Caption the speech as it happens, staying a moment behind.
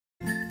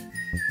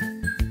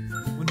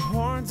When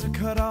horns are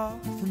cut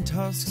off and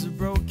tusks are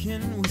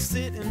broken, we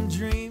sit and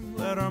dream,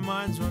 let our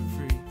minds run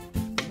free.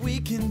 We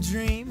can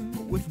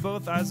dream with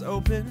both eyes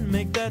open,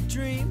 make that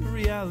dream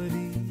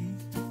reality.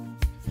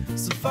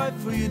 So fight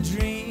for your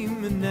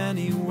dream in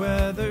any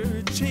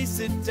weather, chase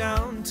it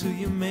down till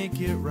you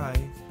make it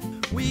right.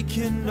 We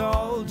can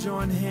all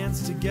join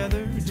hands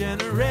together,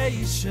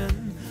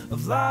 generation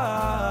of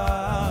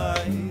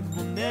light.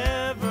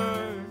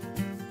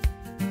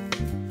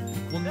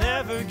 We'll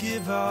never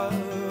give up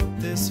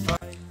this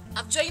fight.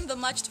 I've joined the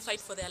march to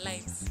fight for their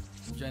lives.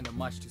 Join the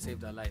march to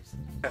save their lives.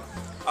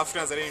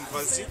 African Nazarene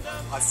University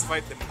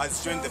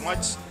has joined the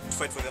march to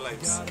fight for their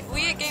lives.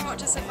 We at Game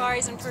Watcher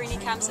Safaris and Perini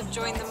Camps have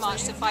joined the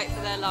march to fight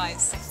for their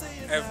lives.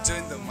 I've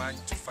joined the march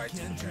to fight for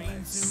their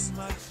lives.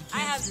 I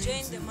have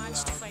joined the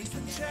march to fight for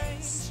their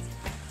lives.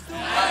 I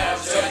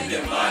have joined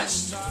the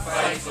march to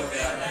fight for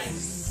their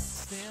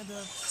lives.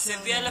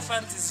 Save the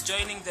Elephant is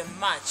joining the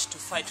march to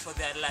fight for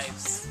their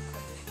lives.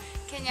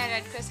 Kenya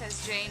Red Cross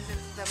has joined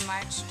the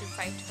march to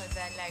fight for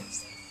their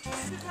lives.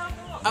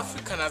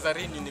 African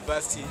Nazarene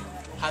University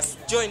has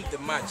joined the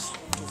march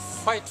to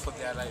fight for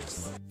their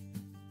lives.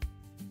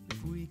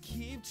 If we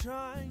keep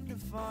trying to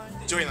find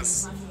Join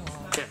us.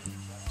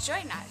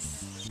 Join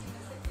us.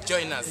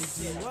 Join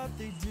us.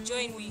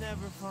 Join me.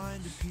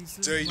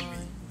 Join me.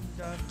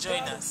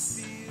 Join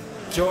us.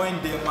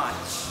 Join the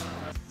march.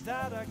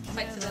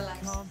 Fight for their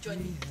lives. Join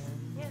me.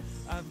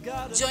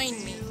 Join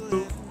me.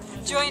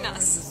 Join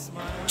us.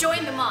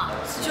 Join the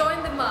march.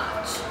 Join the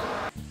march.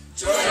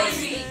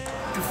 Join me.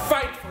 To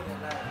fight for their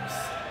lives.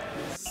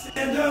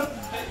 Stand up,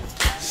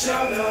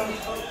 shout out.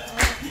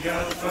 You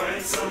gotta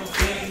find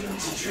something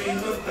to dream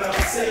about.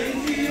 Say it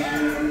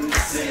here,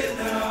 say it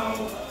now.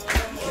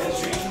 Can't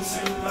dream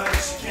too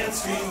much, can't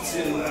scream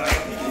too loud.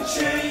 We can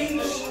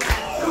change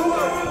the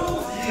world.